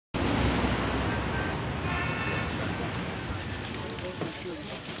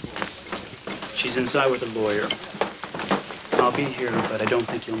She's inside with a lawyer. I'll be here, but I don't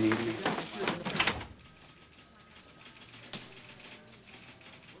think you'll need me.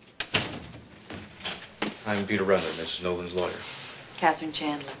 I'm Peter Runner, Mrs. Nolan's lawyer. Catherine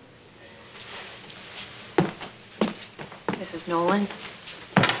Chandler. Mrs. Nolan?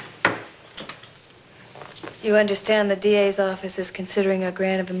 You understand the DA's office is considering a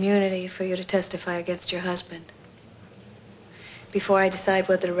grant of immunity for you to testify against your husband. Before I decide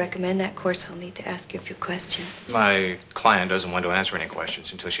whether to recommend that course, I'll need to ask you a few questions. My client doesn't want to answer any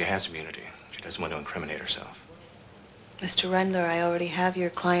questions until she has immunity. She doesn't want to incriminate herself. Mr. Rendler, I already have your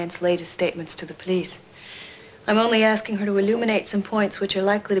client's latest statements to the police. I'm only asking her to illuminate some points which are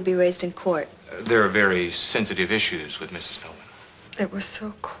likely to be raised in court. There are very sensitive issues with Mrs. Nolan. It was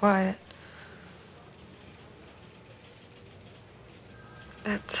so quiet.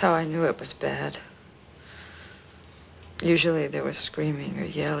 That's how I knew it was bad. Usually there was screaming or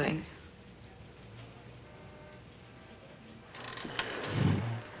yelling.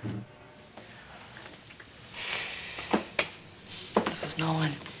 Mrs.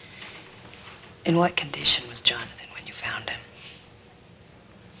 Nolan, in what condition was Jonathan when you found him?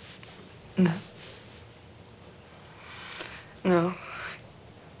 No. No.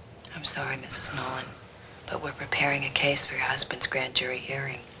 I'm sorry, Mrs. Nolan, but we're preparing a case for your husband's grand jury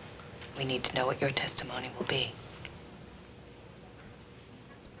hearing. We need to know what your testimony will be.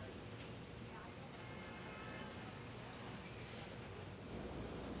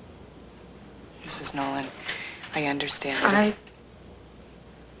 Mrs. Nolan, I understand that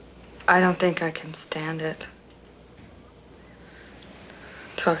I don't think I can stand it.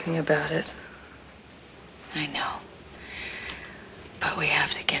 Talking about it. I know. But we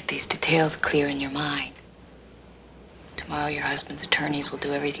have to get these details clear in your mind. Tomorrow your husband's attorneys will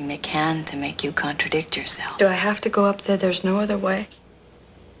do everything they can to make you contradict yourself. Do I have to go up there? There's no other way?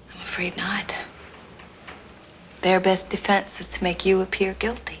 I'm afraid not. Their best defense is to make you appear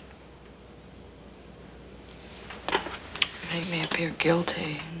guilty. Make me appear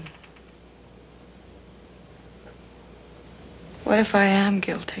guilty. What if I am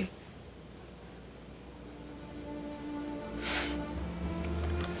guilty?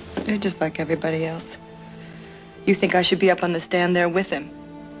 You're just like everybody else. You think I should be up on the stand there with him?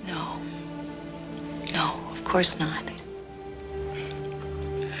 No. No, of course not.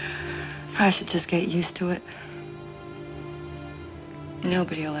 I should just get used to it.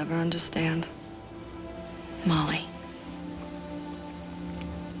 Nobody will ever understand. Molly,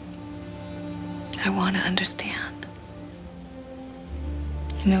 I want to understand.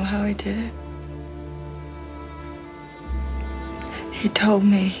 You know how he did it? He told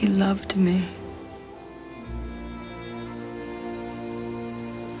me he loved me.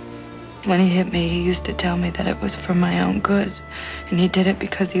 When he hit me, he used to tell me that it was for my own good, and he did it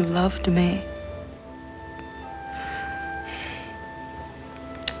because he loved me.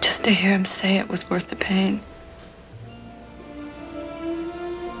 Just to hear him say it was worth the pain.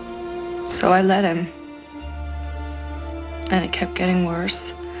 So I let him. And it kept getting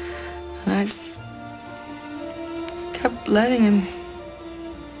worse. And I just kept letting him.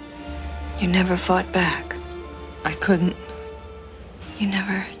 You never fought back. I couldn't. You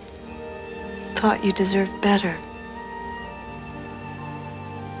never thought you deserved better.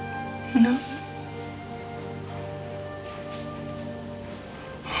 No.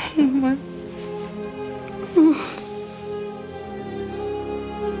 Oh, my.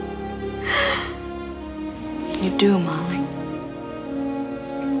 You do, Molly.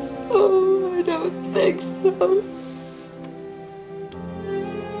 Oh, I don't think so.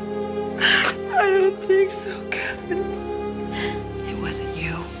 I don't think so, Catherine. It wasn't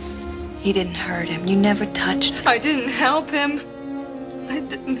you. You didn't hurt him. You never touched him. I didn't help him. I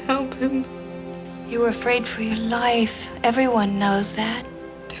didn't help him. You were afraid for your life. Everyone knows that.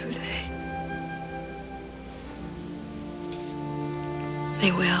 Do they?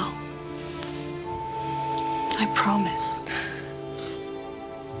 They will. I promise.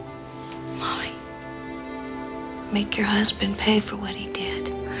 Molly, make your husband pay for what he did.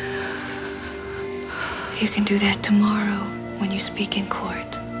 You can do that tomorrow when you speak in court.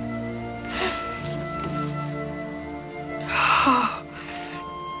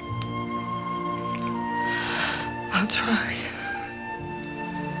 I'll try.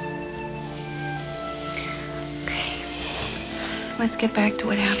 Okay. Let's get back to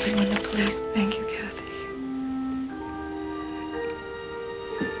what happened when the police... Thank you, Kathy.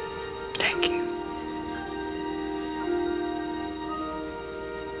 Thank you.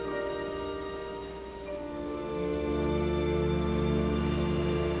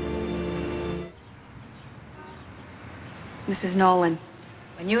 Mrs. Nolan,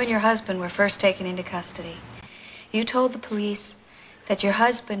 When you and your husband were first taken into custody, you told the police that your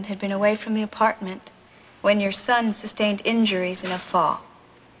husband had been away from the apartment when your son sustained injuries in a fall.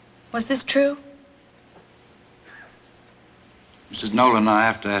 Was this true? Mrs. Nolan, I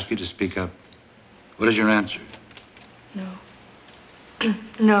have to ask you to speak up. What is your answer? No.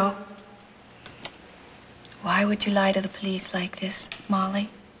 No. Why would you lie to the police like this, Molly?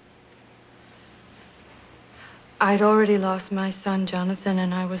 I'd already lost my son, Jonathan,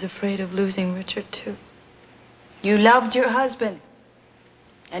 and I was afraid of losing Richard, too. You loved your husband,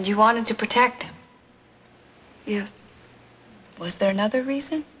 and you wanted to protect him. Yes. Was there another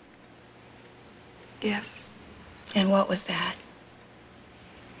reason? Yes. And what was that?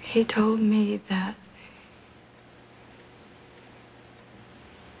 He told me that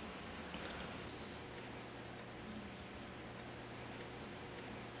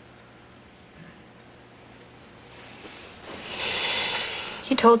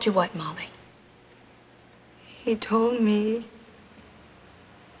He told you what, Molly? he told me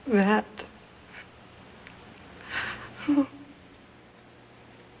that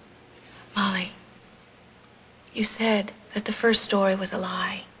Molly, you said that the first story was a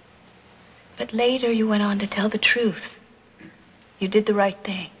lie. But later you went on to tell the truth. You did the right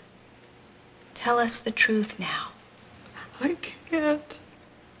thing. Tell us the truth now. I can't.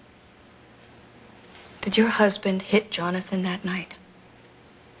 Did your husband hit Jonathan that night?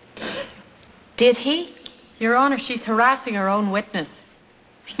 Did he? Your Honor, she's harassing her own witness.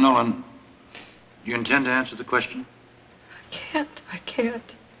 Mrs. Nolan, you intend to answer the question? I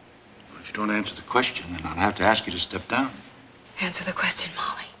can't. Well, if you don't answer the question, then I'll have to ask you to step down. Answer the question,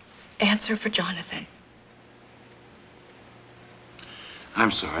 Molly. Answer for Jonathan. I'm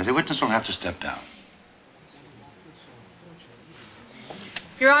sorry. The witness will have to step down.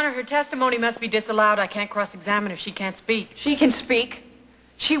 Your Honor, her testimony must be disallowed. I can't cross-examine her. She can't speak. She can speak.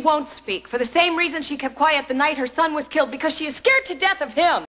 She won't speak. For the same reason she kept quiet the night her son was killed, because she is scared to death of him.